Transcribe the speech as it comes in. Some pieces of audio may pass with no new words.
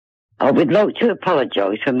I would like to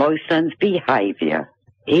apologise for my son's behaviour.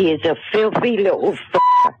 He is a filthy little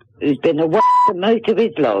who's been a for most of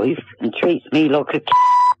his life and treats me like a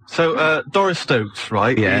So, Doris Stokes,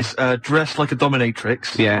 right, is dressed like a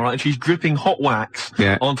dominatrix, right, and she's dripping hot wax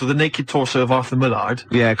onto the naked torso of Arthur Millard.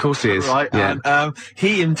 Yeah, of course he is. Right, and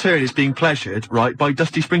he, in turn, is being pleasured, right, by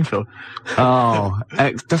Dusty Springfield. Oh,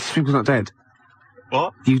 Dusty Springfield's not dead.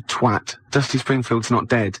 What? You twat. Dusty Springfield's not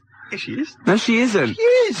dead. Yes, she is. No, she isn't. She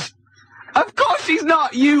is! Of course she's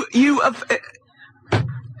not!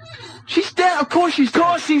 She's dead! Of course she's dead! Of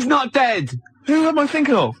course she's not dead! Who am I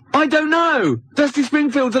thinking of? I don't know! Dusty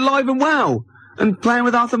Springfield's alive and well! And playing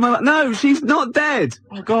with Arthur Millard. No, she's not dead!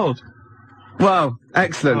 Oh, God. Well,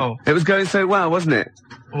 excellent. Oh. It was going so well, wasn't it?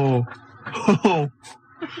 Oh.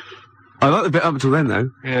 I like the bit up until then, though.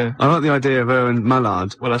 Yeah. I like the idea of her and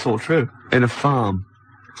Millard. Well, that's all true. In a farm.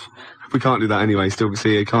 We can't do that anyway, still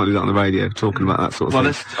see you can't do that on the radio, talking about that sort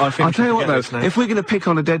of thing. I'll tell you what though, if we're gonna pick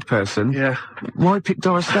on a dead person, why pick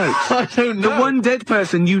Doris Stokes? I don't know. The one dead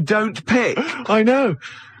person you don't pick. I know.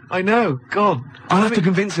 God. I'll have to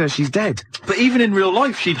convince her she's dead. But even in real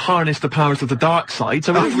life, she'd harness the powers of the dark side,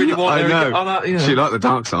 so we don't really want her to get on that, you know. She liked the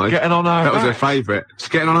dark side. Getting on our That was her backs. favourite. She's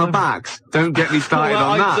getting on our backs. Don't get me started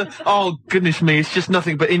on that. Oh, goodness me, it's just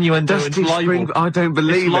nothing but innuendo and Dusty libel. I don't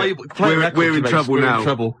believe it. We're in trouble now. In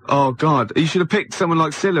trouble. Oh, God. You should have picked someone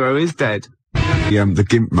like Scylla, who is dead. The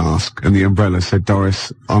gimp mask and the umbrella said,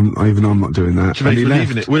 Doris, I'm not doing that. Gervais, we're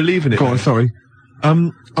leaving it. We're leaving it. Go on, sorry. I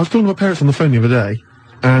was talking to my parents on the phone the other day,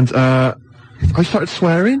 and, I started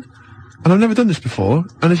swearing, and I've never done this before,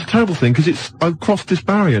 and it's a terrible thing, because I've crossed this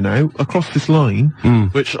barrier now, across this line,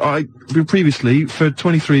 which previously, for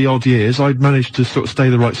 23 odd years, I'd managed to sort of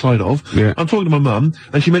stay the right side of. Yeah. I'm talking to my mum,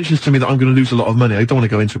 and she mentions to me that I'm going to lose a lot of money. I don't want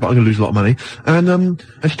to go into it, but I'm going to lose a lot of money. And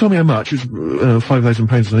she told me how much. It was,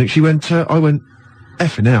 £5,000 I think. She went, I went,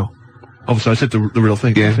 effing hell. Obviously, I said the real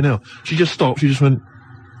thing, effing hell. She just stopped, she just went,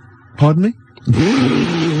 pardon me?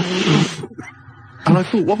 And I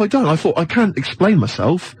thought, what have I done? I thought, I can't explain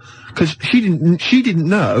myself, because she didn't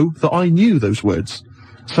know that I knew those words.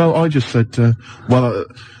 So I just said, well,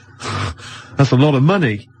 that's a lot of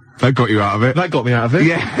money. That got you out of it. That got me out of it.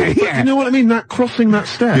 Yeah, But do you know what I mean? That crossing that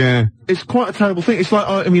step. Yeah. It's quite a terrible thing. It's like,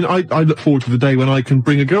 I look forward to the day when I can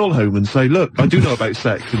bring a girl home and say, look, I do know about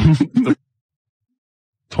sex. And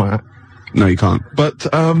twat. No, you can't. But,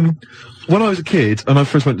 when I was a kid, and I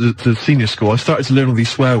first went to senior school, I started to learn all these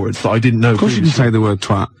swear words that I didn't know. Of course you can say the word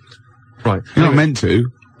twat. Right. You're not meant to.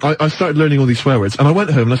 I started learning all these swear words, and I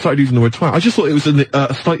went home and I started using the word twat. I just thought it was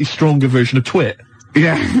a slightly stronger version of twit.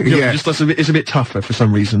 Yeah, You know, just it's a bit tougher for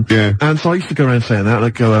some reason. Yeah. And so I used to go around saying that, and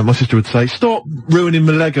I'd go, my sister would say, stop ruining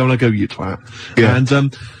my Lego, and I'd go, you twat. Yeah.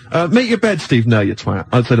 And, make your bed, Steve. No, you twat.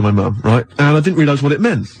 I'd say to my mum, right? And I didn't realise what it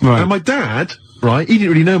meant. Right. And my dad, right, he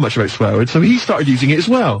didn't really know much about swear words, so he started using it as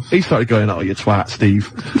well. He started going, oh, you twat, Steve.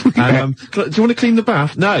 And, do you want to clean the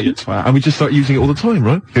bath? No, you twat. And we just started using it all the time,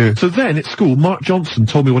 right? Yeah. So then, at school, Mark Johnson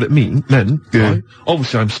told me what it meant, Yeah. right?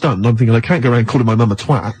 Obviously, I'm stunned. I'm thinking, I can't go around calling my mum a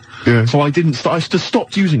twat. Yeah. So I just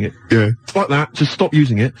stopped using it. Yeah. Like that, just stopped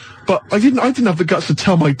using it. But I didn't have the guts to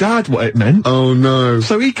tell my dad what it meant. Oh, no.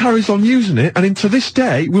 So he carries on using it, and to this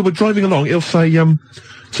day, we were driving along, he'll say,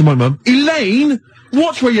 to my mum, Elaine,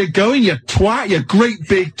 watch where you're going, you twat, you great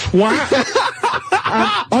big twat.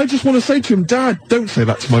 And I just want to say to him, Dad, don't say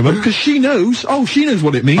that to my mum, because she knows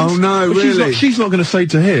what it means. Oh, no, But really? She's not going to say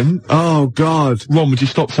to him, Oh, God. Ron, would you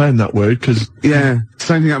stop saying that word, because... Yeah.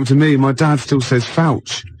 Same thing happened to me. My dad still says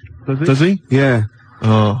fouch. Does he? Yeah.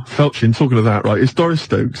 Oh, Felchin, talking of that, right, it's Doris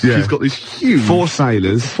Stokes. Yeah. She's got this huge... 4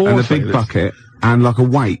 sailors and a big sailors. bucket and like a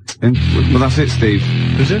weight. And, well, that's it, Steve.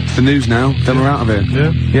 Is it? It's the news now. Then we're out of here. Yeah?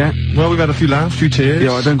 Yeah. Well, we've had a few laughs, a few tears.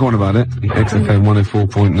 Yeah, I don't go on about it. XFM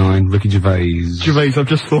 104.9, Ricky Gervais. Gervais, I've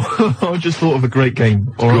just thought of a great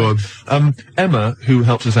game. All right. Emma, who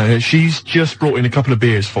helps us out here, she's just brought in a couple of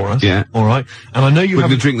beers for us. Yeah. All right. And I know you We're have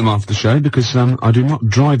going to drink them after the show because I do not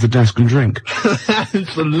drive the desk and drink.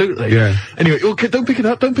 Absolutely. Yeah. Anyway, okay, don't pick it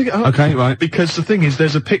up. Okay, right. Because the thing is,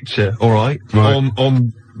 there's a picture, all right, Right.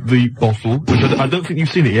 on the bottle, which I don't think you've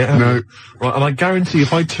seen it yet, have No. you? Right, and I guarantee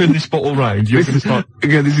if I turn this bottle round, you're going to start...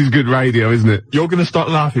 Again, this is good radio, isn't it? You're going to start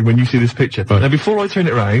laughing when you see this picture. Right. Now, before I turn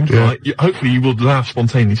it round, right, hopefully you will laugh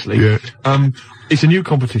spontaneously. Yeah. It's a new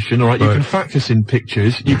competition, all right? You can fax us in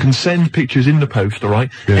pictures. You can send pictures in the post, all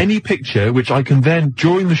right? Yeah. Any picture which I can then,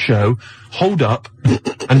 during the show, hold up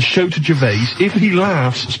and show to Gervais. If he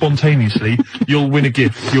laughs spontaneously, you'll win a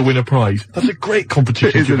gift. You'll win a prize. That's a great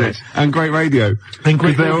competition, Isn't Gervais. it? And great radio. And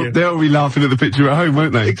great 'Cause radio. They'll be laughing at the picture at home,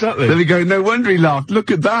 won't they? Exactly. They'll be going, no wonder he laughed.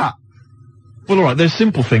 Look at that. Well, all right, there's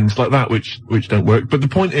simple things like that which don't work, but the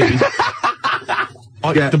point is...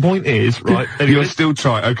 The point is, right... Anyway, you'll still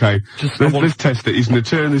try, okay. Let's test it. He's going to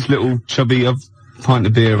turn this little chubby pint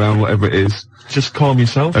of beer around, whatever it is. Just calm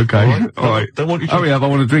yourself. Okay, alright. Don't want you to... Hurry up, I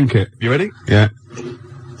want to drink it. You ready? Yeah.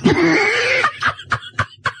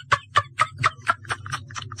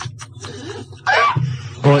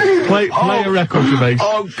 Alright, play a record, Gervais.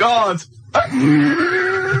 Oh, God!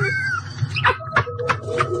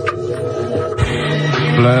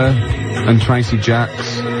 Blur and Tracy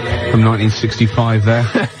Jacks from 1965 there.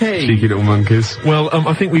 Hey. Cheeky little monkeys. Well,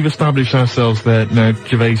 I think we've established ourselves there now,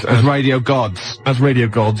 Gervais, as radio gods. As radio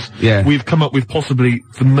gods. Yeah. We've come up with possibly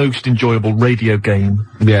the most enjoyable radio game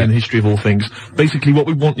in the history of all things. Basically, what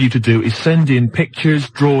we want you to do is send in pictures,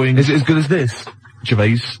 drawings... Is it as good as this?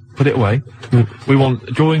 Gervais, put it away. We want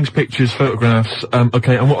drawings, pictures, photographs.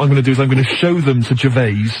 Okay, and what I'm going to do is I'm going to show them to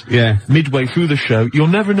Gervais. Yeah. Midway through the show. You'll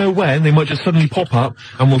never know when. They might just suddenly pop up,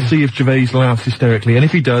 and we'll see if Gervais laughs hysterically. And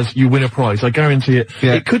if he does, you win a prize. I guarantee it.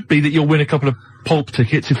 Yeah. It could be that you'll win a couple of pulp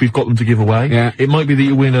tickets if we've got them to give away. Yeah. It might be that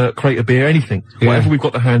you win a crate of beer, anything. Yeah. Whatever we've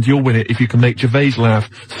got to hand, you'll win it if you can make Gervais laugh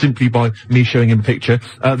simply by me showing him a picture.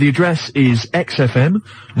 The address is XFM,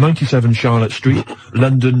 97 Charlotte Street,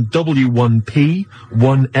 London W1P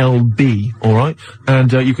 1LB, alright?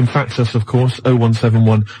 And you can fax us, of course,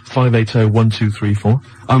 0171 580 1234.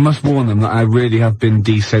 I must warn them that I really have been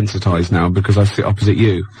desensitised now because I sit opposite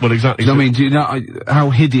you. Well, exactly. I mean, do you know how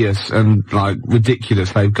hideous and, like,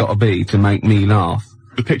 ridiculous they've got to be to make me laugh?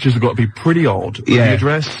 The pictures have got to be pretty odd. Yeah. The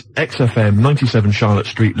address, XFM, 97 Charlotte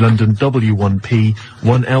Street, London, W1P,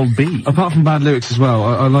 1LB. Apart from bad lyrics as well,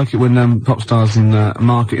 I like it when, pop stars and,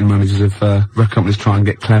 marketing managers of, record companies try and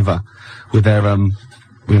get clever with their,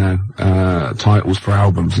 titles for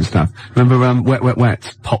albums and stuff. Remember, Wet, Wet,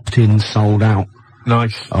 Wet, popped in, sold out.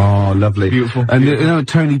 Nice. Oh, lovely. Beautiful. And beautiful. You know,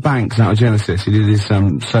 Tony Banks out of Genesis, he did his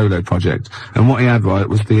solo project, and what he had, right,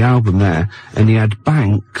 was the album there, and he had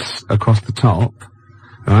Banks across the top,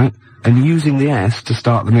 right, and using the S to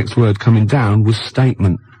start the next word coming down was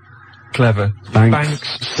statement. Clever.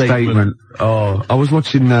 Banks statement. Oh, I was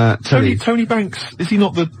watching Tony Banks, is he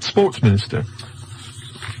not the sports minister?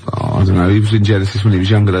 Oh, I don't know, he was in Genesis when he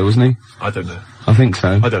was younger though, wasn't he? I don't know. I think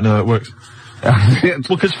so. I don't know how it works. Well,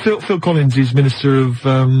 because Phil Collins is Minister of,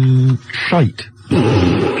 shite.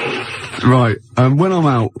 Right. When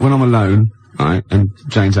I'm alone, right, and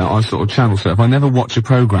Jane's out, I sort of channel surf. I never watch a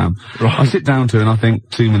programme. Right. I sit down to it and I think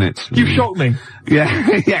 2 minutes. You've shocked me.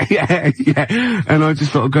 Yeah, yeah. And I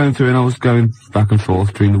just sort of going through and I was going back and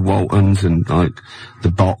forth between the Waltons and, like,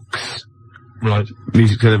 the Box. Right.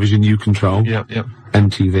 Music Television, You Control. Yeah.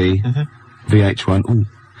 MTV. VH1. Ooh.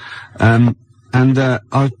 And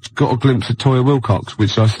I got a glimpse of Toya Wilcox,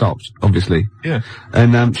 which I stopped, obviously. Yeah.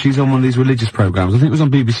 And she's on one of these religious programmes. I think it was on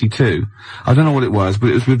BBC Two. I don't know what it was,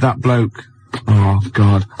 but it was with that bloke. Oh,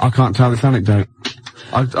 God. I can't tell this anecdote.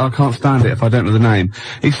 I can't stand it if I don't know the name.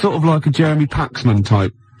 He's sort of like a Jeremy Paxman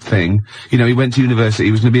type thing. You know, he went to university,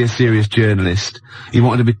 he was going to be a serious journalist. He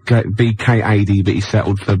wanted to be Kate Adie, but he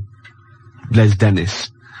settled for Les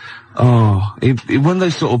Dennis. Oh, one of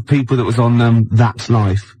those sort of people that was on, That's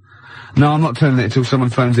Life. No, I'm not telling it until someone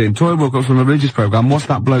phones in. Toya Wilcox from a religious programme. What's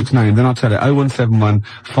that bloke's name? Then I'll tell it. 0171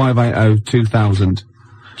 580 2000.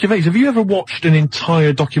 Gervais, have you ever watched an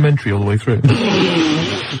entire documentary all the way through?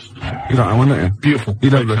 You don't know one, don't you? Beautiful. You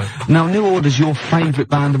don't know. Now, New Order's your favourite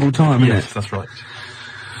band of all time, isn't it? Yes, that's right.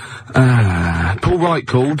 Paul Wright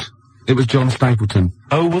called. It was John Stapleton.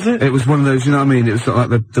 Oh, was it? It was one of those, you know what I mean? It was sort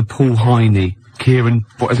of like the Paul Heine, Kieran,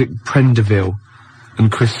 what is it, Prendeville. And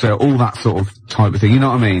Chris Sale, all that sort of type of thing, you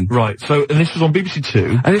know what I mean? Right, so, and this was on BBC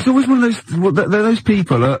Two. And it's always one of those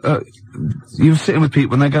people, you're sitting with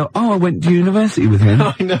people and they go, oh, I went to university with him.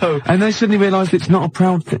 I know. And they suddenly realise it's not a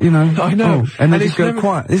proud thing, you know. I know. Oh, and they just go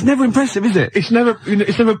quiet. It's never impressive, is it? It's never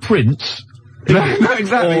Prince. No,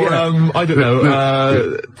 exactly, or, yeah. I don't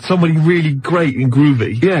know, somebody really great and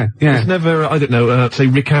groovy. Yeah. It's never, I don't know, say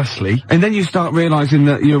Rick Astley. And then you start realising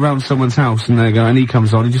that you're around someone's house and they go, and he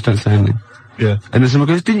comes on, you just don't say anything. Yeah. And then someone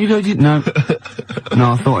goes, didn't you go, no.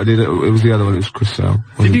 No, I thought I did. It was the other one, it was Chris Sale.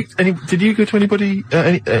 Did you go to anybody,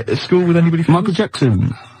 school with anybody famous? Michael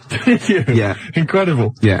Jackson. Did you? Yeah.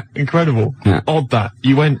 Incredible. Yeah. Incredible. Yeah. Odd that.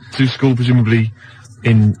 You went to school presumably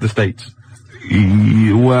in the States.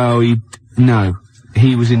 No.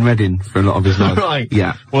 He was in Reading for a lot of his life. Right.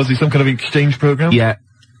 Yeah. Was he some kind of exchange program? Yeah.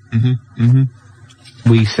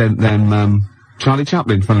 We sent them, Charlie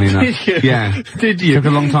Chaplin, funnily enough. Did you? Yeah. Did you? Took a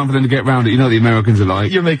long time for them to get round it. You know what the Americans are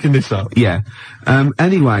like. You're making this up. Yeah.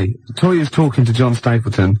 Anyway, Toya's talking to John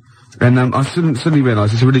Stapleton, And I suddenly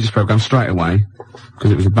realised it's a religious programme straight away,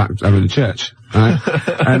 because it was over in the church, right?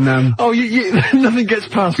 And nothing gets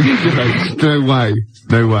past you, Gervais.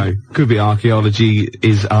 No way. Could be archaeology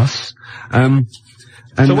is us.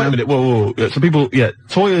 So wait a minute, whoa. So people,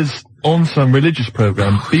 Toyah's on some religious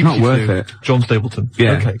programme. BBC Not worth 2, it. John Stapleton.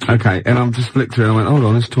 Yeah. Okay. And I'm just flicked through and I went, hold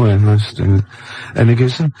on, it's Toyah. And he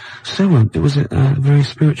goes, it was very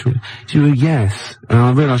spiritual. She went, yes. And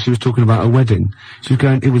I realised she was talking about a wedding. She was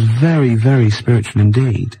going, it was very, very spiritual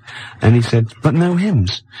indeed. And he said, but no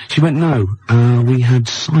hymns. She went, no, we had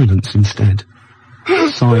silence instead.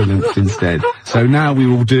 Silence instead. So now we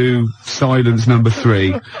will do silence number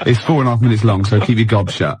 3. It's 4.5 minutes long, so keep your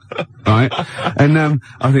gob shut. Right? And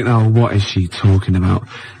I think, oh, what is she talking about?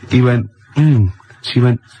 He went, She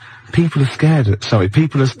went, people are scared of,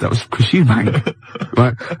 that was Chris Eubank.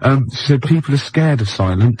 Right? She said, people are scared of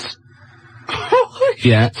silence.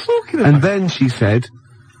 Yeah. And then she said,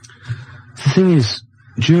 the thing is,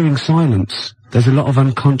 during silence, there's a lot of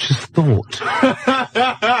unconscious thought.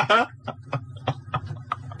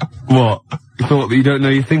 What? You thought that you don't know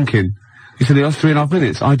you're thinking? You said it was 3.5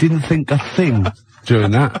 minutes. I didn't think a thing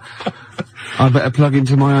during that. I better plug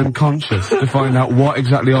into my unconscious to find out what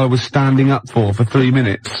exactly I was standing up for 3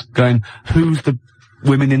 minutes. Going, who's the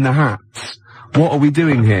women in the hats? What are we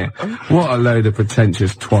doing here? What a load of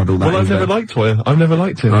pretentious twaddle that is. Well, I've never liked Toyah. I've never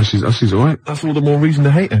liked her. Oh, she's alright. That's all the more reason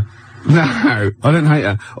to hate her. No, I don't hate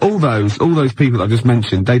her. All those people that I just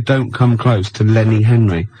mentioned, they don't come close to Lenny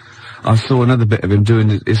Henry. I saw another bit of him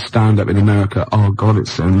doing his stand-up in America. Oh, God,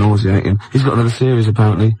 it's so nauseating. He's got another series,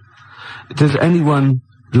 apparently. Does anyone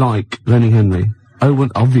like Lenny Henry? Oh, well,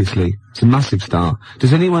 obviously. It's a massive star.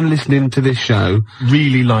 Does anyone listening to this show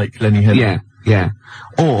really like Lenny Henry? Yeah.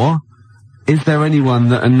 Or, is there anyone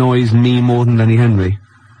that annoys me more than Lenny Henry?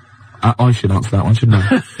 I should answer that one, shouldn't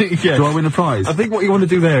I? Yes. Do I win a prize? I think what you want to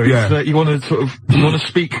do there is you want to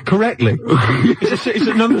speak correctly. It's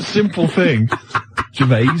another simple thing,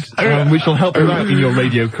 Gervais, which will help you out in your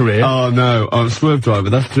radio career. Oh no, I'm Swerve Driver.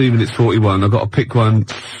 That's 3 minutes 41. I've got to pick one.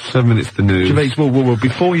 7 minutes the news. Gervais, well,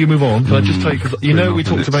 before you move on, can I just tell you, because you know we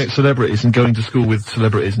talked about celebrities and going to school with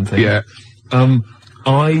celebrities and things. Yeah.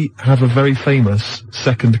 I have a very famous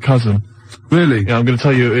second cousin. Really? Yeah, I'm going to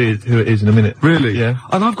tell you who it is in a minute. Really? Yeah.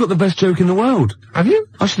 And I've got the best joke in the world. Have you?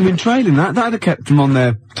 I should have been trailing that. That'd have kept them on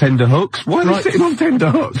their tender hooks. Why are they sitting on tender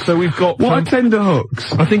hooks? So we've got... What are tender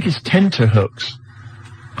hooks? I think it's tenter hooks.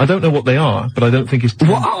 I don't know what they are, but I don't think it's...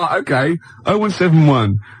 What? Oh, okay.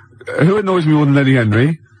 0171. Who annoys me more than Lenny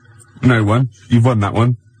Henry? No one. You've won that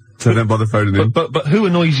one. So don't bother phoning in. But who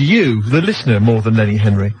annoys you, the listener, more than Lenny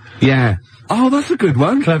Henry? Yeah. Oh, that's a good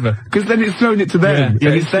one. Clever. Because then it's thrown it to them. Yeah,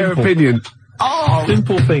 it's their opinion. Oh,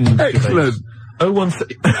 simple things. Excellent. I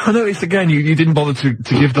noticed again you didn't bother to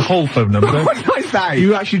give the whole phone number. What did I say?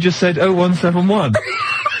 You actually just said 0171.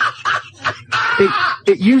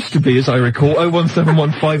 It used to be, as I recall,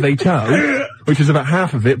 0171580, which is about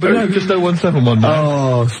half of it, but no, just 0171 now.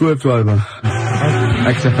 Oh, Swerve Driver.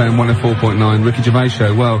 XFM 104.9, Ricky Gervais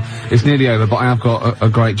Show. Well, it's nearly over, but I have got a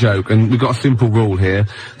great joke, and we've got a simple rule here.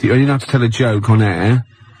 You only have to tell a joke on air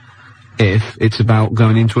if it's about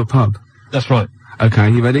going into a pub. That's right. Okay,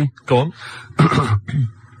 you ready? Go on.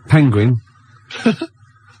 Penguin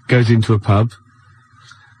goes into a pub,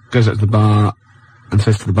 goes up to the bar, and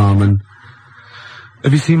says to the barman,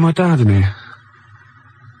 "Have you seen my dad in here?"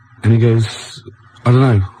 And he goes, "I don't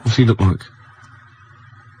know. What's he look like?"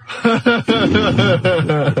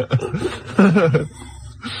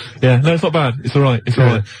 Yeah, no, it's not bad. It's alright. It's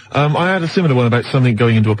alright. I had a similar one about something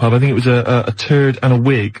going into a pub. I think it was a turd and a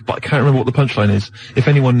wig, but I can't remember what the punchline is. If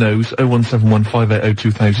anyone knows,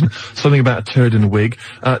 01715802000. Something about a turd and a wig.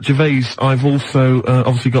 Gervais, I've also,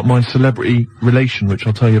 obviously got my celebrity relation, which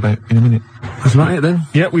I'll tell you about in a minute. That's about it then?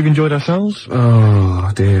 Yeah, we've enjoyed ourselves.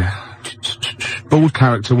 Oh, dear. Bald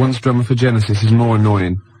character, once drummer for Genesis, is more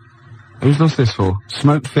annoying. Who's lost this for?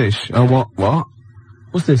 Smoked fish. Oh, what?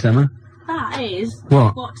 What's this, Emma? That is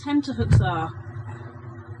what tenterhooks are.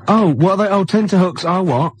 Oh, what are they? Oh, tenterhooks are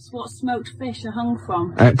what? It's what smoked fish are hung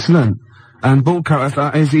from. Excellent. And bald character,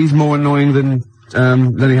 he's more annoying than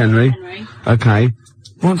Lenny Henry. Okay.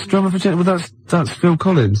 Once drummer for Genesis, well, that's Phil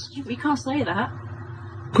Collins. You can't say that.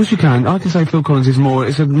 Of course you can. I can say Phil Collins is more.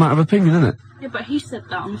 It's a matter of opinion, isn't it? Yeah, but he said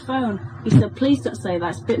that on the phone. He said, "Please don't say that.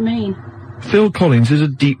 It's a bit mean." Phil Collins is a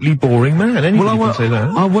deeply boring man. Anybody can say that.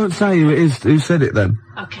 I won't say who it is who said it then.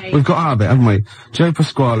 Okay. We've got out of it, haven't we? Joe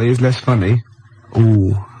Pasquale is less funny.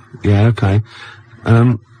 Ooh. Yeah, okay.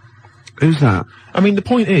 Who's that? I mean, the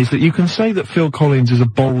point is that you can say that Phil Collins is a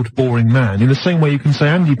bold, boring man in the same way you can say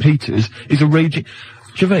Andy Peters is a raging...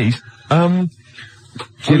 Gervais,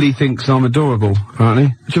 Jilly thinks I'm adorable,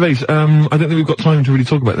 apparently. Gervais, I don't think we've got time to really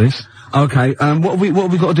talk about this. Okay, what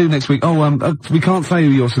have we got to do next week? Oh, we can't say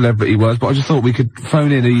who your celebrity was, but I just thought we could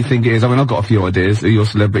phone in who you think it is. I mean, I've got a few ideas who your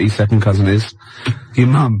celebrity second cousin is. Your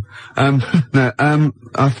mum.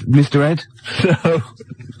 Mr. Ed? No.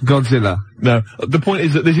 Godzilla? No. The point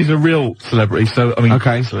is that this is a real celebrity, so, I mean,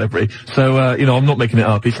 okay. Celebrity. So, you know, I'm not making it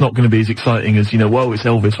up. It's not going to be as exciting as, you know, whoa, it's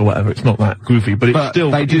Elvis or whatever. It's not that goofy, but it's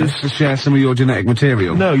still... they do share some of your genetic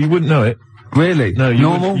material? No, you wouldn't know it. Really? No,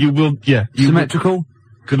 Normal? You will, yeah. Symmetrical?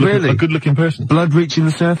 Really? A good-looking person. Blood reaching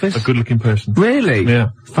the surface? A good-looking person. Really? Yeah.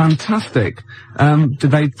 Fantastic.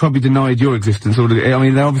 They probably denied your existence, or I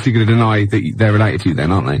mean, they're obviously going to deny that they're related to you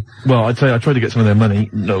then, aren't they? Well, I'd say I tried to get some of their money.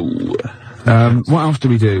 No. What else do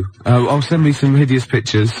we do? I'll send me some hideous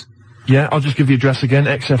pictures. Yeah, I'll just give the address again.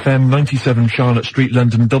 XFM, 97 Charlotte Street,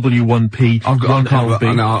 London, W1P, I've got to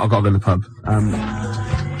go to the pub.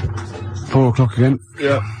 4 o'clock again.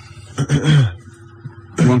 Yeah.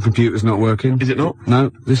 One computer's not working. Is it not?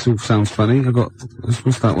 No, this all sounds funny.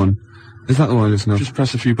 What's that one? Is that the one I listen to? Just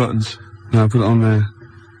press a few buttons. No, put it on there.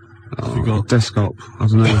 Oh, desktop. I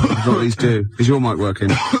don't know. I don't know what these do. Is your mic working?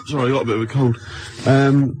 Sorry, I got a bit of a cold.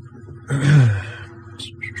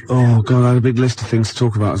 Oh god, I had a big list of things to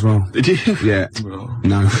talk about as well. Did you? Yeah. Oh.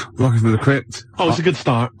 No. Rocking from the Crypt. Oh, it's a good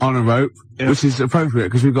start. On a rope, yeah. Which is appropriate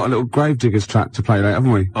because we've got a little Gravediggers track to play later,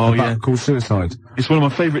 haven't we? Oh, yeah. Called Suicide. It's one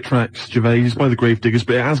of my favourite tracks, Gervais. It's by the Gravediggers,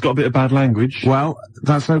 but it has got a bit of bad language. Well,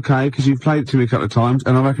 that's okay because you've played it to me a couple of times,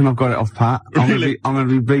 and I reckon I've got it off pat. Really? I'm going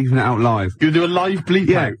to be bleeping it out live. You're going to do a live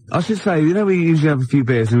bleep out? I should say, you know, we usually have a few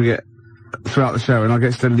beers and we get throughout the show, and I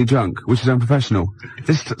get steadily drunk, which is unprofessional.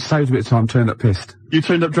 This saved a bit of time. Turned up pissed. You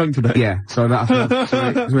turned up drunk today? Yeah, so that's I'll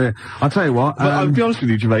tell you what. Well, I'll be honest with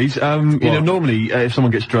you, Gervais. You know, normally if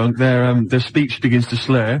someone gets drunk, their speech begins to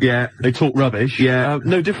slur. Yeah. They talk rubbish. Yeah.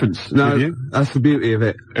 No difference. No, with you. That's the beauty of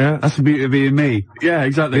it. Yeah. That's the beauty of being me. Yeah,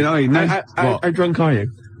 exactly. You know what I mean? How drunk are you?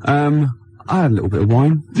 I had a little bit of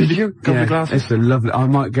wine. Did you? Couple of glasses? It's a lovely. I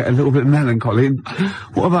might get a little bit melancholy.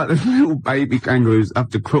 What about the little baby kangaroos have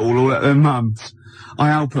to crawl all at their mums? I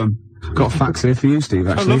help them. Got a fax here for you, Steve,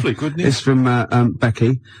 actually. Oh, lovely. Good news. It's from,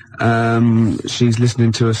 Becky. She's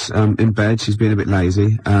listening to us, in bed. She's been a bit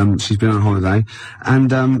lazy. She's been on holiday.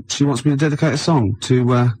 And, she wants me to dedicate a song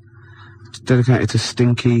to dedicate it to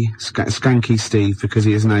Skanky Steve, because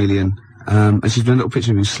he is an alien. And she's done a little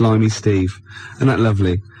picture of him, Slimy Steve. Isn't that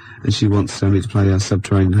lovely? And she wants me to play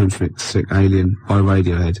Subterranean Homesick Sick Alien by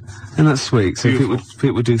Radiohead. And that's sweet. So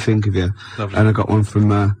people do think of you. Lovely. And I got one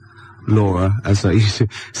from, Laura, as says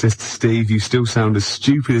to Steve, you still sound as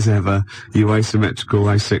stupid as ever, you asymmetrical,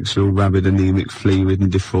 asexual, rabid, anemic, flea-ridden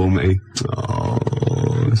deformity.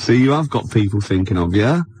 Oh, see, you have got people thinking of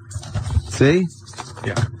you. See?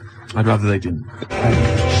 Yeah. I'd rather they didn't.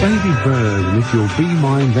 Baby Bird, and if you'll be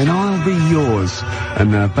mine, then I'll be yours.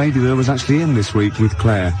 And Baby Bird was actually in this week with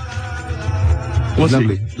Claire. Was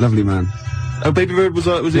lovely, he? Lovely man. Oh, Baby Bird was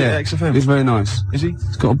it at XFM? He's very nice. Is he?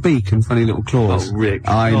 He's got a beak and funny little claws. Oh, Rick.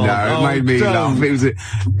 I know, it made me laugh. It was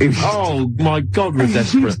oh, my God, we're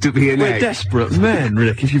desperate. To be an we're desperate men,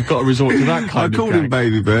 Rick, if you've got to resort to that kind of I called him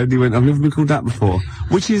Baby Bird, he went, I've never been called that before.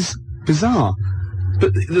 Which is bizarre.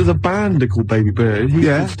 But there's a band called Baby Bird. He's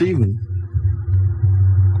called Stephen.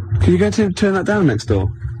 Can you go to turn that down next door?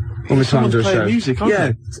 When we're trying to do a show. Music, aren't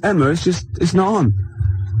they? It's Emma, it's not on.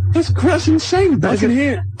 That's insane. I can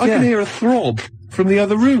hear a throb from the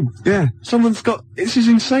other room. Yeah. Someone's got, this is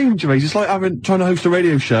insane, Gervais. It's like trying to host a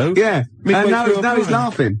radio show. Yeah. And now he's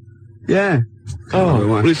laughing. Yeah. Oh,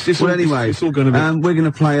 well, anyway, it's all going to be... we're going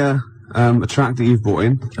to play a track that you've brought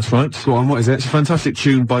in. That's right. Go on, what is it? It's a fantastic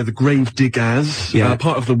tune by the Gravediggers,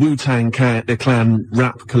 part of the Wu-Tang Clan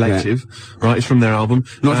rap collective, right? It's from their album.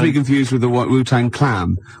 Not to be confused with the Wu-Tang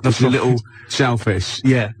Clan. That's a little shellfish.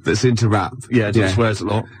 Yeah. That's into rap. Yeah, just swears a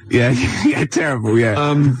lot. Yeah, yeah, terrible, yeah.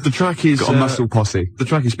 The track is... got a muscle posse. The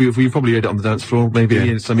track is beautiful. You've probably heard it on the dance floor, maybe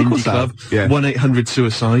in some indie club. Yeah.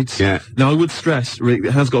 1-800-SUICIDES. Yeah. Now, I would stress, Rick,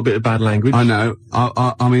 it has got a bit of bad language. I know.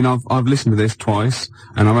 I mean, I've listened to this twice,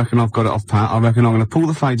 and I reckon I've got it off pat. I reckon I'm going to pull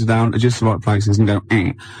the fader down at just the right places and go,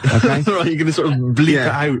 okay? Right, you're going to sort of bleep it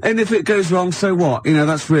out. And if it goes wrong, so what? You know,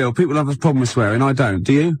 that's real. People have a problem with swearing. I don't.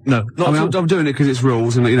 Do you? No, not I mean, I'm doing it because it's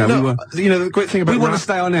rules, and, you know, you know, the great thing about we want to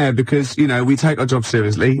stay on air because, you know, we take our job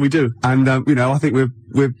seriously. We do. And, you know, I think we're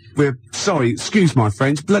sorry, excuse my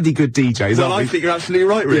French, bloody good DJs, well, I think you're absolutely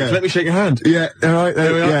right, Rick. Yeah. Let me shake your hand. Yeah, alright,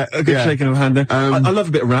 there we are. Yeah, a good shaking of hand there. I love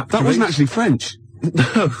a bit of rap. That wasn't actually French.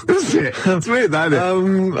 No. Was it? It's weird, that,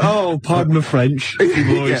 isn't it? Oh, pardon the French.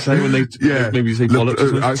 People always say when they, maybe say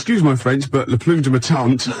bollocks. Excuse my French, but le plume de ma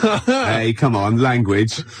tante. Hey, come on,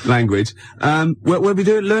 language. We'll be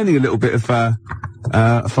learning a little bit of,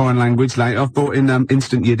 a foreign language later. I've brought in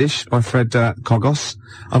Instant Yiddish by Fred Kogos.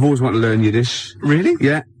 I've always wanted to learn Yiddish. Really?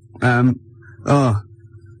 Yeah.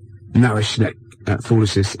 Narishnik,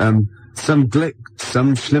 foolishness. Some glick,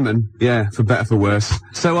 some schlimmen, yeah, for better for worse.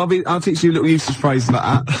 So I'll teach you little usage phrases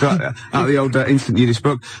like that, out of the old Instant Yiddish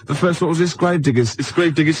book. But first, what was this? Gravediggers. It's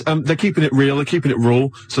Gravediggers. They're keeping it real, they're keeping it raw,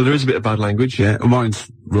 so there is a bit of bad language. Yeah, well,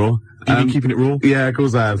 mine's raw. You've been keeping it raw? Yeah, of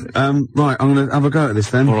course I have. Right, I'm gonna have a go at this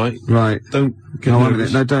then. Alright. Right. Don't get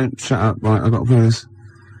nervous. No, don't, shut up. Right, I've got to play this.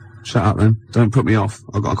 Shut up then. Don't put me off.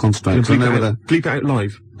 I've got to concentrate. Bleep it out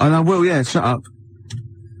live. I will, yeah, shut up.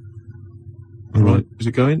 Alright, is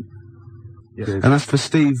it going? Yeah. And that's for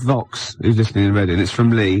Steve Vox, who's listening in Reading. It's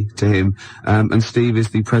from Lee to him. And Steve is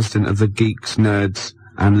the president of the Geeks, Nerds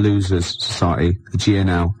and Losers Society, the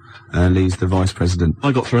GNL. Lee's the vice president.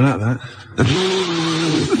 I got thrown out of that.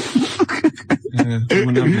 Yeah,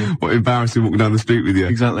 what embarrassing walking down the street with you.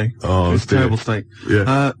 Exactly. Oh, it's a terrible state.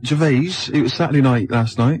 Yeah. Gervais, it was Saturday night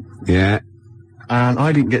last night. Yeah. And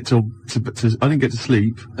I didn't get to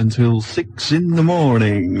sleep until 6 in the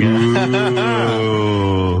morning.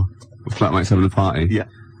 Ooh. Flatmates having a party? Yeah.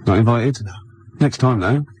 Not invited? No. Next time,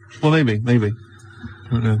 though. Well, maybe. I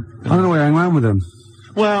don't know. I don't know where you hang around with them.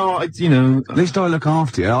 Well, you know... At least I look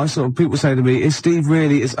after you. People say to me, is Steve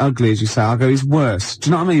really as ugly as you say? I go, he's worse. Do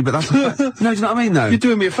you know what I mean? But that's... No, do you know what I mean, though? You're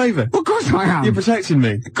doing me a favour. Well, of course I am. You're protecting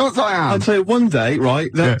me. Of course I am. I'll tell you, one day, right,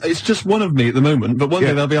 it's just one of me at the moment, but one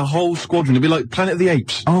day there'll be a whole squadron. It'll be like Planet of the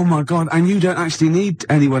Apes. Oh, my God. And you don't actually need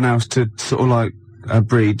anyone else to sort of, like...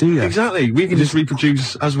 breed, do you? Exactly. We can just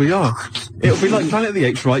reproduce as we are. It'll be like Planet of the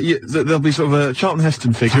Apes, right? There'll be sort of a Charlton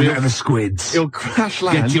Heston figure. Planet of the Squids. It'll crash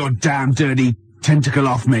land. Get your damn dirty tentacle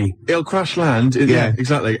off me. It'll crash land. Yeah,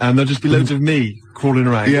 exactly. And there'll just be loads of me crawling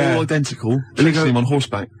around. Yeah. All identical. Chasing him on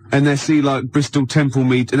horseback. And they see, like, Bristol Temple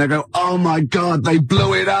meet, and they go, oh my God, they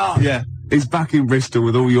blew it up! Yeah. He's back in Bristol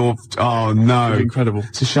with all your... Oh, no. Incredible.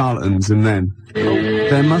 It's a charlatans, and then...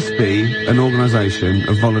 There must be an organisation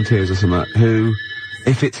of volunteers or something who...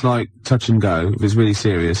 If it's like touch and go, if it's really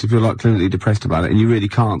serious, if you're like clinically depressed about it and you really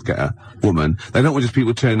can't get a woman, they don't want just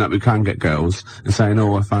people turning up who can get girls and saying,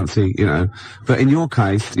 oh, I fancy, you know. But in your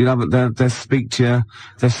case, you know, they'll speak to you,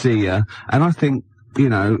 they'll see you, and I think, you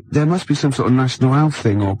know, there must be some sort of national health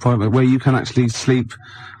thing or private where you can actually sleep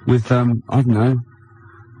with, I don't know,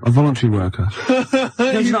 a voluntary worker. Do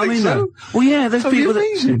you know what I mean, though? Well, yeah, there's people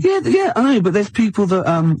that... Yeah, I know, but there's people that,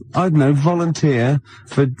 I don't know, volunteer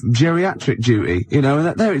for geriatric duty, you know,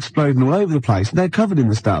 and they're exploding all over the place. They're covered in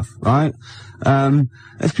the stuff, right?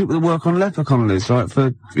 There's people that work on leper colonies, right,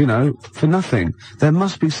 for, you know, for nothing. There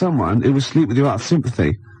must be someone who will sleep with you out of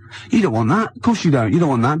sympathy. You don't want that. Of course you don't. You don't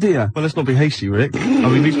want that, do you? Well, let's not be hasty, Rick. I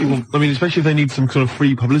mean, these people, especially if they need some sort of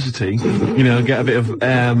free publicity, you know, get a bit of,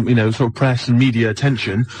 you know, sort of press and media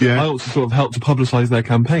attention. Yeah. I ought to sort of help to publicise their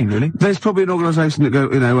campaign, really. There's probably an organisation that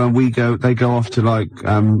go, you know, they go off to, like,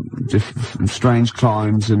 strange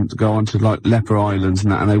climes and go on to, like, leper islands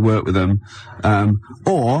and that, and they work with them.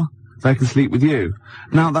 Or they can sleep with you.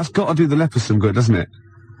 Now, that's got to do the lepers some good, doesn't it?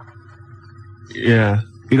 Yeah.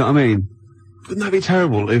 You know what I mean? Wouldn't that be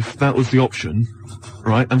terrible if that was the option,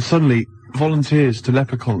 right? And suddenly, volunteers to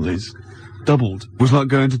leper colonies doubled. Was like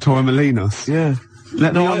going to Torremolinos. Yeah.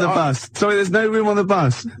 Let me on the bus. Sorry, there's no room on the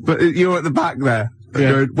bus, but you're at the back there.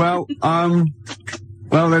 Yeah. Good. Well,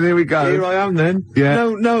 then here we go. Here I am then. Yeah.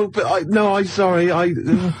 I'm sorry.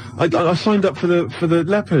 I signed up for the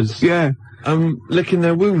lepers. Yeah. Licking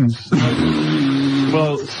their wounds.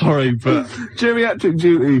 Well, sorry, but... Geriatric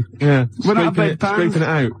duty. Yeah. Scraping it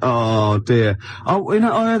out. Oh, dear. Oh, you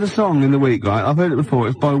know, I heard a song in the week, right? I've heard it before.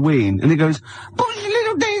 It's by Ween. And it goes, push your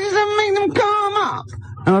little daisies and make them come up.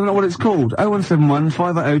 And I don't know what it's called. 0171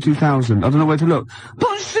 580 2000. I don't know where to look.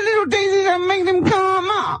 Push your little daisies and make them come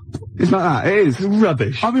up. It's like that. It is. It's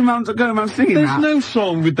rubbish. I've been going around singing that. There's no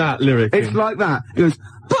song with that lyric. It's like that. It goes,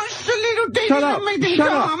 push your little daisies and make them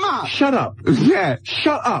come up. Shut up. Yeah.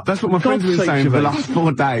 Shut up. That's what my friends have been saying for the last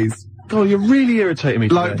 4 days. God, you're really irritating me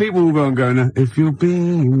today. Like, people will go and go, if you'll be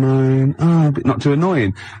mine, not too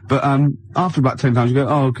annoying. But, after about 10 times you go,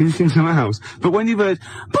 oh, can you sing something else? But when you've heard,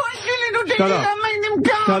 push your little daisies and make them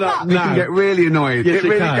come up, you can get really annoyed. Yes, it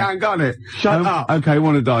really can, can't it? Shut up. Okay,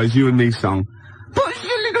 one of those, you and me song. Push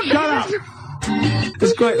your little daisies. Shut up.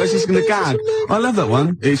 It's great, that's just gonna gag. I love that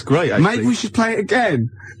one. It's great, actually. Maybe we should play it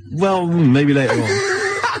again. Well, maybe later on.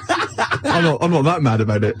 I'm not that mad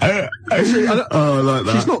about it. I like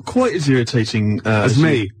that. She's not quite as irritating as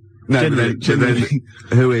me. No, generally.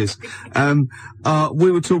 Who is?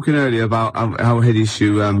 We were talking earlier about how hideous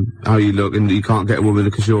you look, and you can't get a woman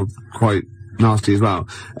because you're quite nasty as well.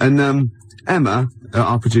 And Emma,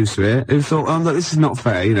 our producer here, who thought, oh, look, this is not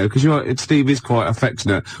fair, you know, because Steve is quite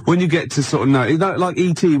affectionate. When you get to sort of know, like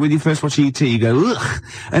E.T., when you first watch E.T., you go, ugh,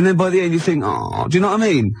 and then by the end you think, oh, do you know what I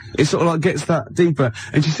mean? It sort of like gets that deeper.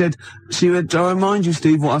 And she said, I remind you,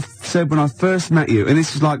 Steve, what I said when I first met you, and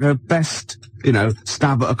this is like her best, you know,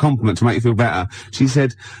 stab at a compliment to make you feel better. She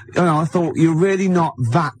said, oh, no, I thought you're really not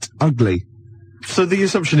that ugly. So the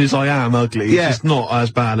assumption is I am ugly. Yeah. It's just not as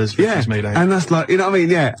bad as she's made out. And that's like, you know what I mean?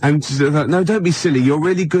 Yeah. And she's like, no, don't be silly. You're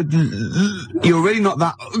really good. You're really not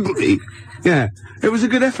that ugly. Yeah. It was a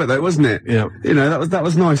good effort though, wasn't it? Yeah. You know, that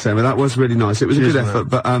was nice, Emma. That was really nice. It was a good effort,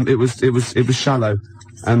 but, it was shallow.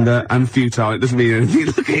 And futile. It doesn't mean anything.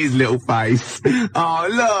 Look at his little face. Oh,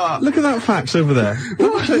 look! Look at that fax over there.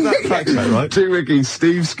 Check that fax out, right? To Ricky,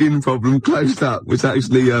 Steve's skin problem closed up was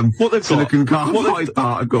actually, what they've silicon got, carbide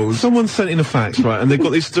particles. Someone sent in a fax, right, and they've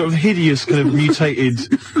got these sort of hideous kind of mutated,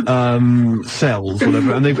 cells,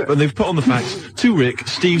 whatever, and they've put on the fax, to Rick,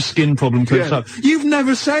 Steve's skin problem closed up. You've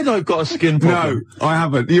never said I've got a skin problem. No, I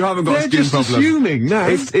haven't. You haven't got a skin problem. They're just assuming, no.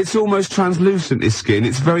 It's almost translucent, his skin.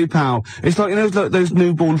 It's very pale. It's like, you know, those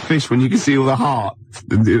newborn fish when you can see all the hearts,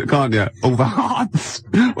 can't you? All the hearts.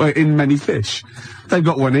 Well, in many fish. They've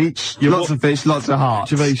got one each. Lots of fish, lots of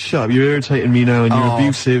hearts. Gervais, shut up. You're irritating me now, and you're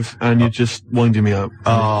abusive, and you're just winding me up.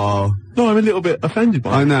 Oh. No, I'm a little bit offended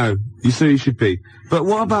by it. I know. You should be. But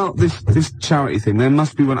what about this charity thing? There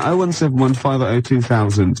must be one. 0171 580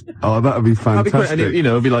 2000. Oh, that would be fantastic. That'd be great. And it,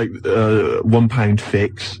 it'd be like, £1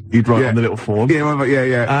 fix. You'd write on the little form.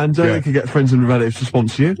 Yeah. And, you could get friends and relatives to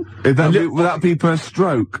sponsor you. Would that be per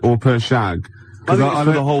stroke or per shag? I think it's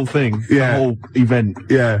for the whole thing. Yeah. The whole event.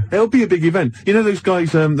 Yeah. It'll be a big event. You know those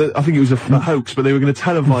guys, I think it was a hoax, but they were going to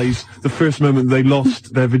televise the first moment they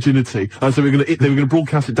lost their virginity. So they were going to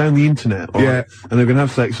broadcast it down the internet. Right? And they were going to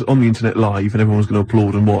have sex on the internet live, and everyone was going to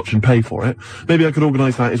applaud and watch and pay for it. Maybe I could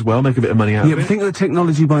organise that as well, make a bit of money out of it. Yeah, but think of the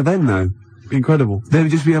technology by then, though. Incredible. They would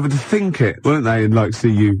just be able to think it, won't they, and like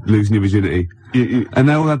see you losing your virginity. And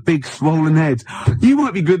they all have big swollen heads. You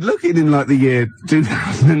might be good looking in like the year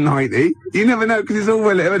 2090. You never know, because it's all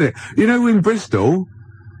relative, isn't it? You know, in Bristol,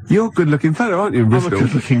 you're a good looking fella, aren't you, in Bristol? I'm a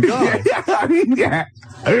good looking guy.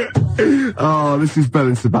 Oh, this is Bell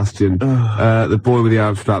and Sebastian, the boy with the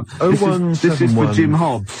Arab strap. This is for Jim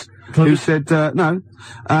Hobbs. Who said,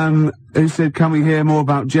 who said, can we hear more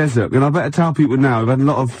about Jezuk? And I better tell people now, we've had a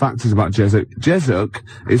lot of factors about Jezuk. Jezuk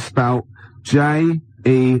is spelled J-E-Z-O-C.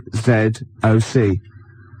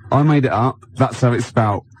 I made it up. That's how it's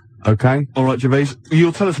spelled. Okay? Alright, Gervais,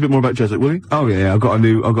 you'll tell us a bit more about Jezuk, will you? Oh yeah, I've got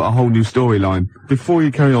a whole new storyline. Before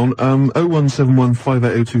you carry on, 0171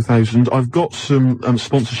 580 2000, I've got some,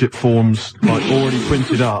 sponsorship forms, like, already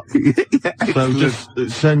printed up. So just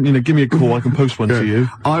send, give me a call, I can post one to you.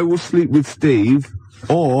 I will sleep with Steve,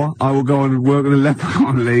 or I will go on and work on a leper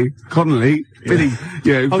Connolly. Billy,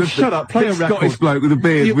 oh, shut up, play a record. Scottish bloke with a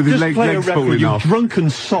beard with his legs falling off. You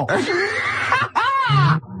drunken sot.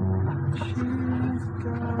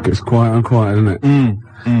 Gets quiet and quiet, doesn't it?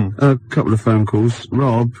 A couple of phone calls.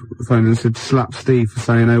 Rob phoned and said, slap Steve for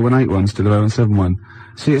saying 0181 instead of 0171.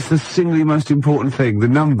 See, it's the singly most important thing. The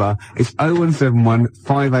number is 0171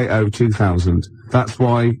 580 2000. That's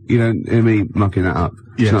why you don't hear me mucking that up.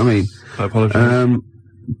 Yes. Do you know what I mean? I apologise.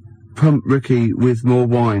 Pump Ricky with more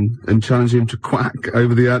wine and challenge him to quack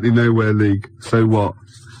over the Out of Nowhere League. So what?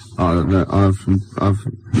 I don't know.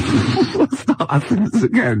 What's that sentence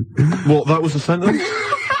again? What, that was a sentence?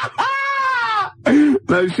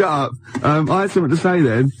 No, shut up. I had something to say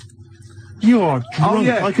then. You are drunk. Oh,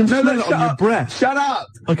 yeah. I can smell it on your breath. Shut up!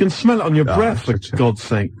 I can smell it on your breath, for God's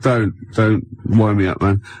sake. Don't wind me up,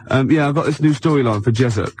 man. Yeah, I've got this new storyline for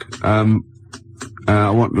Jezuk. I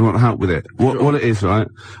want help with it. What it is, right?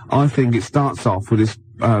 I think it starts off with this,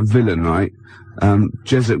 villain, right?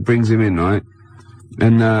 Jezuk brings him in, right?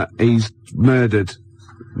 And, he's murdered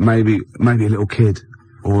maybe a little kid.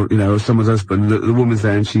 Or, or someone's husband. The woman's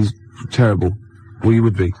there and she's terrible. Well, you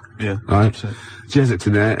would be. Yeah. Right? Jezuk's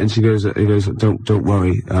in there, and he goes, don't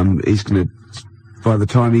worry, he's gonna, by the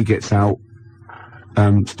time he gets out,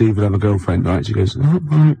 Steve will have a girlfriend, right? She goes,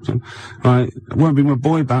 right, it won't bring my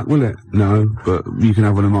boy back, will it? No, but you can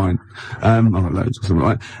have one of mine. I've got loads or something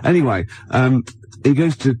like that. Anyway, he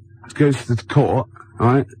goes to the court,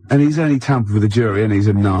 right? And he's only tampered with the jury, and he's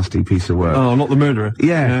a nasty piece of work. Oh, not the murderer.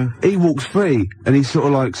 Yeah. He walks free, and he sort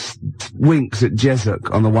of like winks at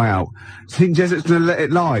Jezuk on the way out. Do you think Jezuk's gonna let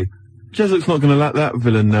it lie? Jezuk's not going to let that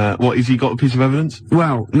villain, what, has he got a piece of evidence?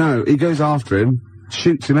 Well, no, he goes after him,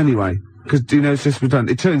 shoots him anyway. Because, it's just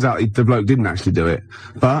redundant. It turns out the bloke didn't actually do it.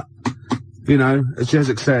 But, as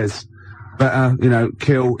Jezuk says, better,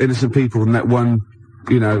 kill innocent people than let one,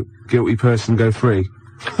 guilty person go free.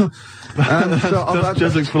 That's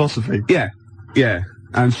Jesuit's philosophy. Yeah, yeah.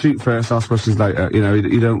 And shoot first, ask questions later. You know,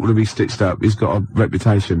 you don't want to be stitched up. He's got a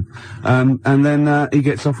reputation. And then he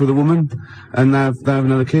gets off with a woman, and they have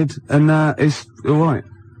another kid, and it's all right.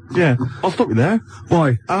 Yeah, I'll stop you there.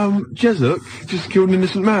 Why? Jesuit just killed an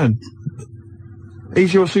innocent man.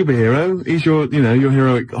 He's your superhero. He's your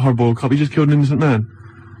heroic hardboiled cop. He just killed an innocent man.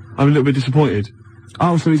 I'm a little bit disappointed.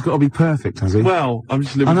 Oh, so he's got to be perfect, has he? Well, I'm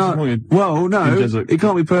just a little bit disappointed. Well, no, he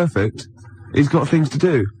can't be perfect. He's got things to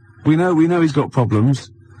do. We know he's got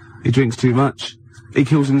problems. He drinks too much. He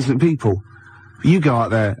kills innocent people. You go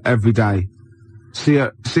out there every day. See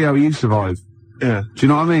how you survive. Yeah. Do you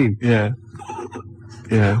know what I mean? Yeah.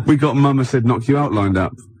 Yeah. We got Mama Said Knock You Out lined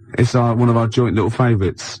up. It's one of our joint little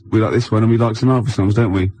favourites. We like this one and we like some other songs,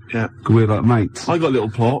 don't we? Yeah. 'Cause we're like mates. I got a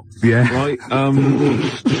little plot. Yeah. Right?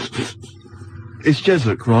 It's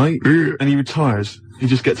Jesuit, right? And he retires. He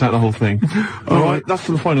just gets out of the whole thing. All right, that's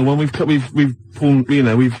for the final one. We've pulled,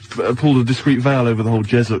 pulled a discreet veil over the whole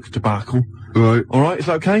Jesuit debacle. Right. All right, is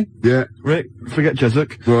that okay? Yeah. Rick, forget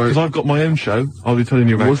Jesuit. Right. Because I've got my own show. I'll be telling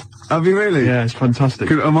you about. Have you really? Yeah, it's fantastic.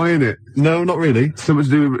 Am I in it? No, not really. Something to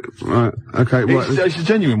do with... Right, okay. It's a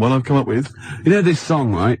genuine one I've come up with. You know this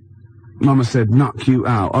song, right? Mama Said Knock You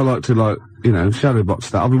Out. I like to, shadow box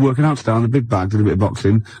that. I've been working out today on the big bag, did a bit of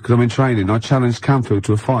boxing, because I'm in training. I challenged Canfield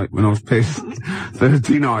to a fight when I was pissed.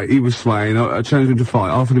 Thursday night, he was swaying. I challenged him to fight.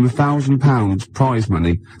 I offered him £1,000 prize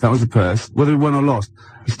money. That was the purse. Whether he won or lost,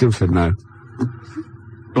 he still said no.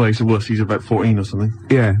 Well, he's a wuss. He's about 14 or something.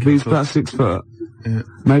 Yeah, but he's about 6 foot. Yeah.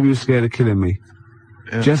 Maybe he was scared of killing me.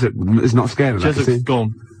 Yeah. Jesuit is not scared of that, is he? Jesuit's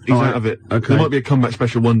gone. He's out of it. Okay. There might be a comeback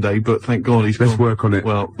special one day, but thank God he's gone. Let's work on it.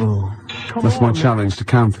 Well, that's my challenge to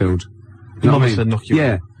Canfield. You know what I mean? Said knock you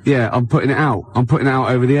out. Yeah, I'm putting it out. I'm putting it out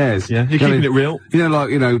over the airs. Yeah, you're keeping it real. You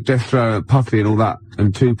know, Death Row, Puffy and all that,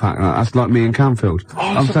 and Tupac, and that's like me and Canfield.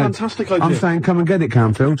 Oh, that's a fantastic idea. I'm saying, come and get it,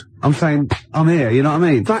 Canfield. I'm saying, I'm here, you know what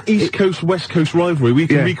I mean? That East Coast, West Coast rivalry we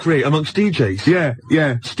can recreate amongst DJs. Yeah,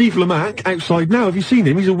 yeah. Steve Lamack, outside now, have you seen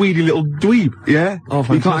him? He's a weedy little dweeb. Yeah? Oh,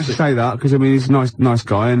 fantastic. You can't actually say that, because, I mean, he's a nice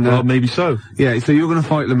guy, and... well, maybe so. Yeah, so you're gonna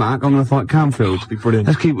fight Lamack, I'm gonna fight Canfield. That'd be brilliant.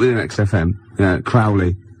 Let's keep it within XFM. Yeah,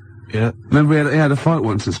 Crowley. Yeah. Remember he had a fight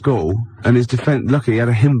once at school, and his lucky he had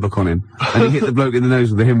a hymn book on him, and he hit the bloke in the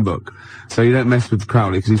nose with the hymn book. So you don't mess with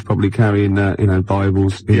Crowley, because he's probably carrying,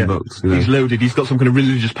 Bibles, hymn books, He's loaded, he's got some kind of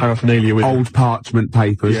religious paraphernalia with him. Old parchment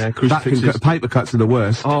papers. Yeah, crucifixes. Paper cuts are the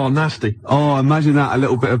worst. Oh, nasty. Oh, imagine that, a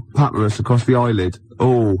little bit of papyrus across the eyelid.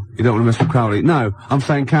 Oh, you don't want to mess with Crowley. No, I'm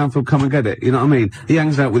saying Canfield, come and get it, you know what I mean? He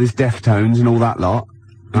hangs out with his Deftones and all that lot,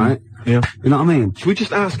 right? Yeah. You know what I mean? Should we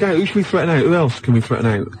just ask out? Who should we threaten out? Who else can we threaten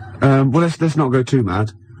out? Well, let's not go too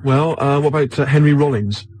mad. Well, what about Henry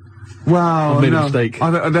Rollins? Wow, I made a mistake. I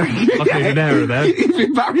made an error there.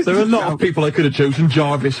 There are a lot of people I could have chosen.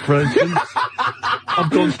 Jarvis, for instance. I've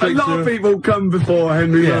gone straight to... A lot of people come before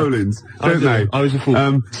Henry Rollins, don't they? I was a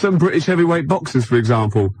fool. Some British heavyweight boxers, for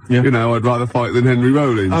example. Yeah. You know, I'd rather fight than Henry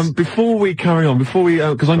Rollins. Before we carry on,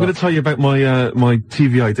 because I'm going to tell you about my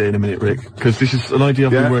TV idea in a minute, Rick, because this is an idea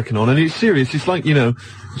I've been working on, and it's serious. It's like,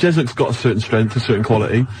 Jesuit's got a certain strength, a certain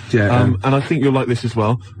quality. Yeah. And I think you'll like this as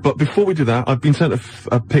well. But before we do that, I've been sent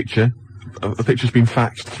a picture. A picture's been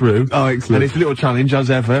faxed through. Oh, excellent. And it's a little challenge, as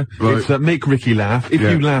ever. Right. It's make Ricky laugh. If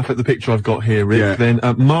you laugh at the picture I've got here, Rick, then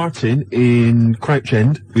Martin in Crouch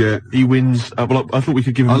End, he wins... well, I thought we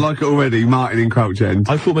could give him... I like it already, Martin in Crouch End.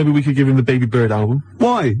 I thought maybe we could give him the Baby Bird album.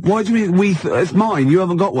 Why? Why do you mean it's mine? You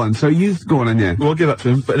haven't got one, so you go on, yeah. Well, I'll give that to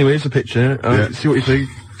him. But anyway, here's a picture. See what you think.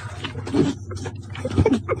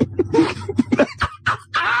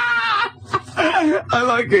 I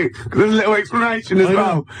like it, 'cause there's a little explanation as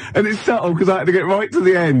well. And it's subtle, because I had to get right to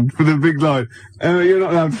the end for the big line. You're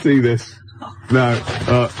not allowed to see this. No,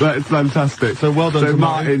 that's fantastic. So well done to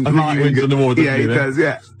Martin. I think he wins an award, yeah, he does,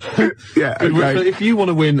 yeah. Yeah, okay. So if you want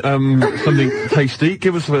to win something tasty,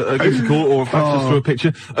 give us a call or fax us through a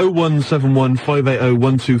picture. 0171 580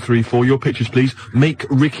 1234. Your pictures, please. Make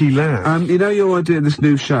Ricky laugh. You know your idea of this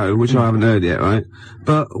new show, which I haven't heard yet, right?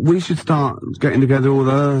 But we should start getting together all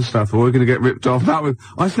the other stuff, or we're going to get ripped off.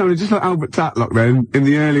 I sounded just like Albert Tatlock then, in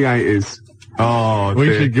the early 80s. Oh,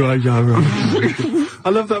 we should go, I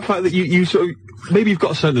love that fact that you sort of, maybe you've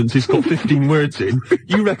got a sentence, it's got 15 words in.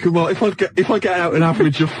 You reckon, well, if I get out an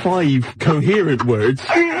average of 5 coherent words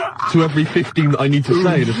to every 15 that I need to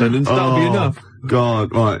say in a sentence, that'll be enough.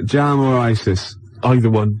 God, right. Jam or ISIS? Either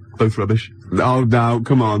one. Both rubbish. Oh, no,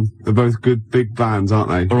 come on. They're both good, big bands, aren't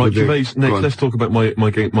they? Alright, Gervais, next, let's talk about my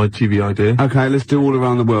TV idea. Okay, let's do All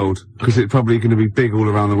Around the World, because it's probably going to be big all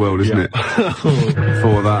around the world, isn't it?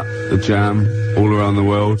 For that, the Jam, All Around the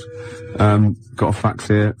World. Got a fax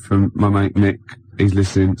here from my mate Nick he's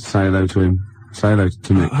listening. Say hello to him. Say hello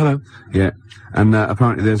to Nick. Hello. Yeah. And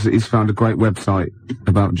apparently he's found a great website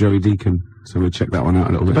about Joey Deacon, so we'll check that one out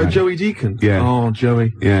a little bit About later. Joey Deacon? Yeah. Oh,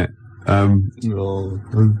 Joey. Yeah.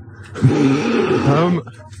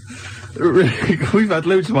 We've had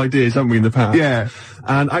loads of ideas, haven't we, in the past? Yeah.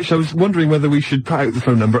 And actually, I was wondering whether we should put out the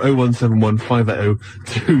phone number 0171 580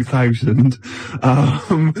 2000.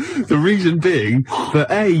 The reason being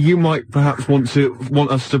that you might perhaps want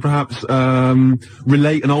us to perhaps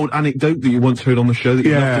relate an old anecdote that you once heard on the show that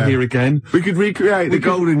you'd love to hear again. We could recreate the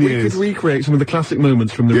golden years. We could recreate some of the classic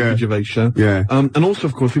moments from the Ricky Gervais show. Yeah. And also,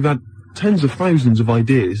 of course, we've had tens of thousands of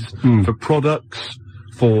ideas for products,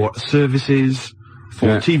 for services, for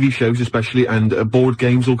TV shows especially, and board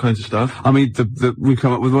games, all kinds of stuff. I mean, we've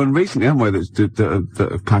come up with one recently, haven't we,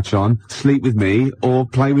 that catch on. Sleep with me or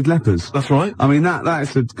play with lepers. That's right. I mean,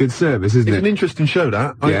 that's a good service, isn't it? It's an interesting show,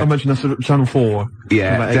 that. I imagine that's at Channel 4.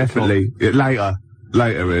 Yeah, definitely.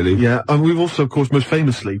 Later, really. Yeah, and we've also, of course, most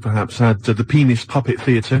famously, perhaps, had the Penis Puppet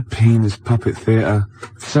Theatre. Penis Puppet Theatre.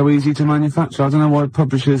 So easy to manufacture. I don't know why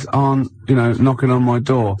publishers aren't, knocking on my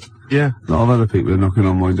door. Yeah. A lot of other people are knocking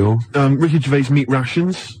on my door. Ricky Gervais Meat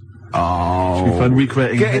Rations. Oh. Should be fun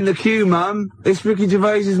recreating. Get in the queue, Mum. It's Ricky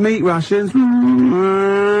Gervais's Meat Rations.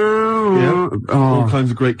 Yeah. All kinds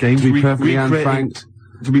of great games. To be perfectly unfranked.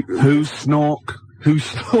 Who's Snork? Who's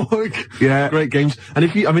Snork? Yeah. Great games. And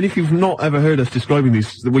if you've not ever heard us describing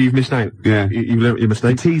these, well, you've missed out. Yeah. You've learnt your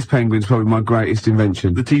mistake. The tease penguin's probably my greatest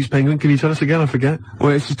invention. The tease penguin, can you tell us again? I forget.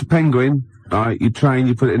 Well, it's just a penguin, right? You train,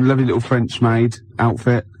 you put it in a lovely little French-made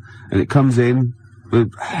outfit, and it comes in,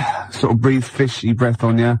 with, sort of breathes fishy breath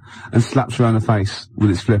on you, and slaps you around the face with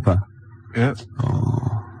its flipper. Yeah.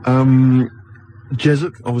 Oh.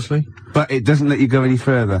 Jesup, obviously. But it doesn't let you go any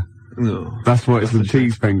further. No. That's why it's the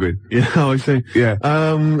tease penguin. Yeah, I see. Yeah.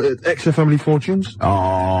 XFM Family Fortunes.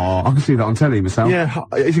 Oh, I can see that on telly myself. Yeah,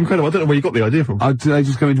 it's incredible. I don't know where you got the idea from. They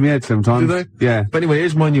just go into my head sometimes. Do they? Yeah. But anyway,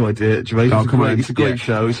 here's my new idea, Gervais. Oh, come on. It's a great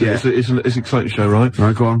show. It's Yeah. it's an exciting show, right?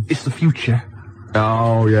 Right, go on. It's the future.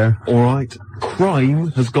 Oh, yeah. Alright.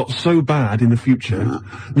 Crime has got so bad in the future,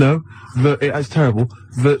 it's terrible,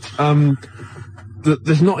 that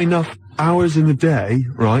there's not enough hours in the day,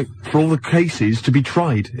 right, for all the cases to be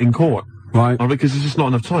tried in court. Right. Because there's just not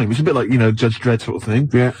enough time. It's a bit like, Judge Dredd sort of thing.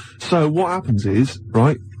 Yeah. So what happens is,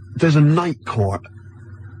 right, there's a night court.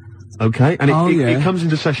 Okay? And it comes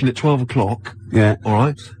into session at 12 o'clock. Yeah.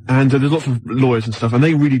 Alright? And there's lots of lawyers and stuff, and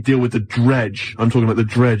they really deal with the dredge. I'm talking about the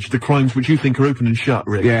dredge, the crimes which you think are open and shut,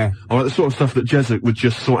 Rick. Yeah. Alright, the sort of stuff that Jesup would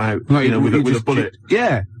just sort out, Like, with a bullet.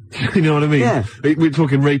 Yeah. You know what I mean? Yeah. We're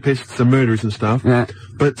talking rapists and murderers and stuff. Yeah.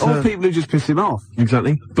 But, Or people who just piss him off.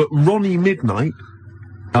 exactly. But Ronnie Midnight,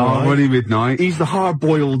 Oh, Ronnie Midnight. he's the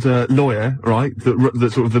hard-boiled lawyer, right?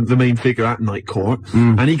 That's sort of the main figure at night court,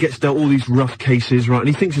 and he gets dealt all these rough cases, right? And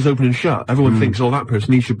he thinks it's open and shut. Everyone thinks, that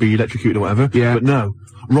person, he should be electrocuted or whatever. Yeah. But no,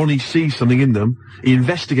 Ronnie sees something in them. He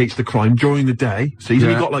investigates the crime during the day, so he's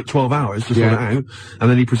only got like 12 hours to sort it out, and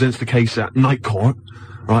then he presents the case at night court.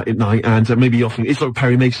 Right, at night, and maybe often, it's like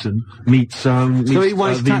Perry Mason meets, So he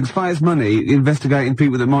wastes taxpayers' money investigating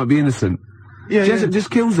people that might be innocent. Yeah, Jesup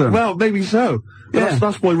just kills them. Well, maybe so. Yeah.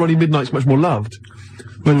 That's why Ronnie Midnight's much more loved.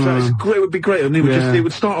 But it would be great, and it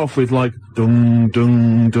would start off with like, dung,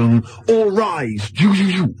 dung, dung, all rise,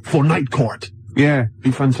 for night court. Yeah.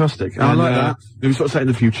 Be fantastic. I like that. Maybe sort of set in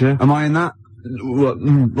the future. Am I in that? Well,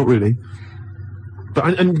 not really.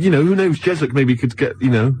 But, and who knows, Jesup maybe could get,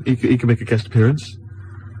 he could make a guest appearance.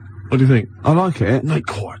 What do you think? I like it. Night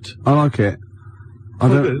court. I like it.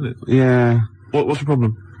 Good, isn't it? Yeah. What's the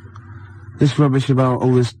problem? This rubbish about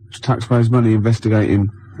all this taxpayers' money investigating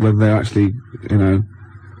whether they're actually, They're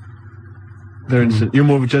innocent. You're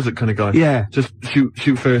more of a Jesup kind of guy. Yeah. Just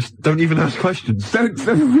shoot first. Don't even ask questions.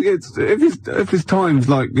 If his time's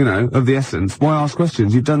like, of the essence, why ask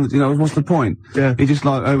questions? You've done, what's the point? Yeah. He just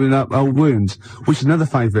like opening up old wounds, which is another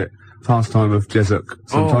favourite pastime of Jesup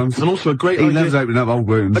sometimes. And also a great He idea. loves opening up old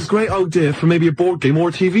wounds. A great idea for maybe a board game or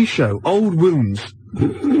a TV show. Old wounds. Be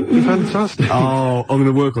fantastic. Oh, I'm going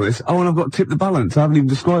to work on this. Oh, and I've got Tip the Balance. I haven't even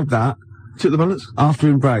described that. Tip the balance? After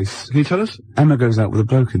Embrace. Can you tell us? Emma goes out with a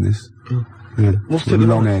bloke in this. Yeah. What's Tip the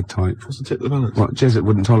long-haired type. What's the Tip the balance? Well, Jesup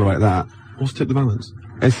wouldn't tolerate that. What's Tip the balance?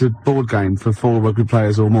 It's a board game for 4 rugby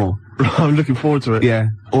players or more. I'm looking forward to it. Yeah.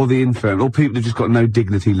 Or the infirm. Or people who've just got no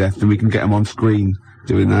dignity left and we can get them on screen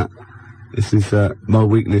doing that. This is, my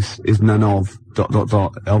weakness is none of, ...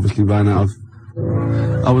 Obviously ran out of...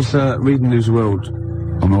 I was, reading News of the World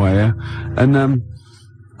on my way here, and,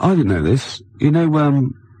 I didn't know this.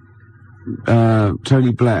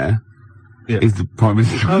 Tony Blair is the Prime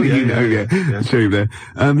Minister. Oh, yeah. Tony Blair.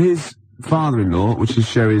 His father-in-law, which is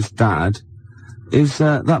Sherry's dad, is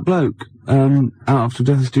that bloke out after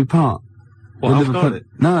Death Us Do Part. What, Alf Garnett?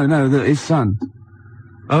 No, his son.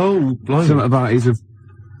 Oh, blimey. Something about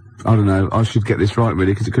I don't know, I should get this right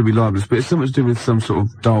really, because it could be libelous, but it's something to do with some sort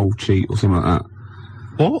of doll cheat or something like that.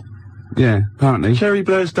 What? Yeah, apparently. Cherry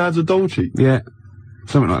Blair's dad's a doll cheat? Yeah,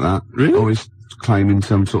 something like that. Really? Or he's claiming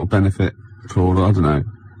some sort of benefit fraud, I don't know.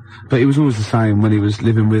 But he was always the same when he was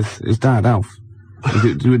living with his dad, Alf.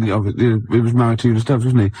 He was married to Una Stubbs,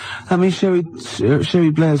 wasn't he? That means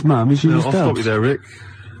Sherry Blair's mum is Una Stubbs. I'll stop you there, Rick.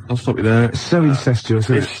 I'll stop you there. It's so incestuous,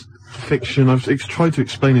 isn't it? It's fiction. I've tried to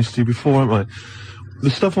explain this to you before, haven't I? The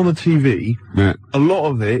stuff on the TV, a lot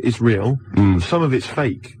of it is real. Some of it's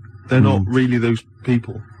fake. They're not really those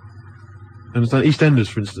people. Understand? EastEnders,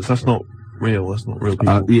 for instance, that's not real. That's not real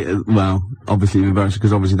people. Yeah, well, obviously embarrassing,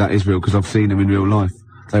 because obviously that is real, because I've seen them in real life.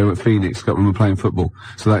 They were at Phoenix, got them playing football,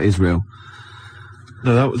 so that is real.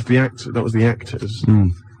 No, that was the actor. That was the actors.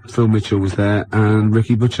 Phil Mitchell was there, and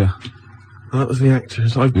Ricky Butcher. That was the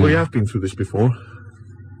actors. We have been through this before.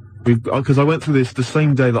 Because I went through this the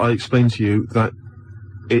same day that I explained to you that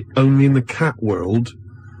only in the cat world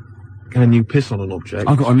can you piss on an object.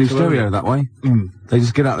 I got a new stereo that way. They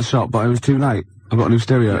just get out of the shop, but it was too late. I got a new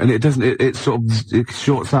stereo, and it doesn't. It sort of it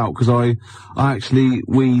shorts out because I actually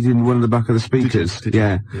weed in one of the back of the speakers. Did you?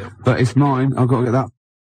 Yeah, but it's mine. I've got to get that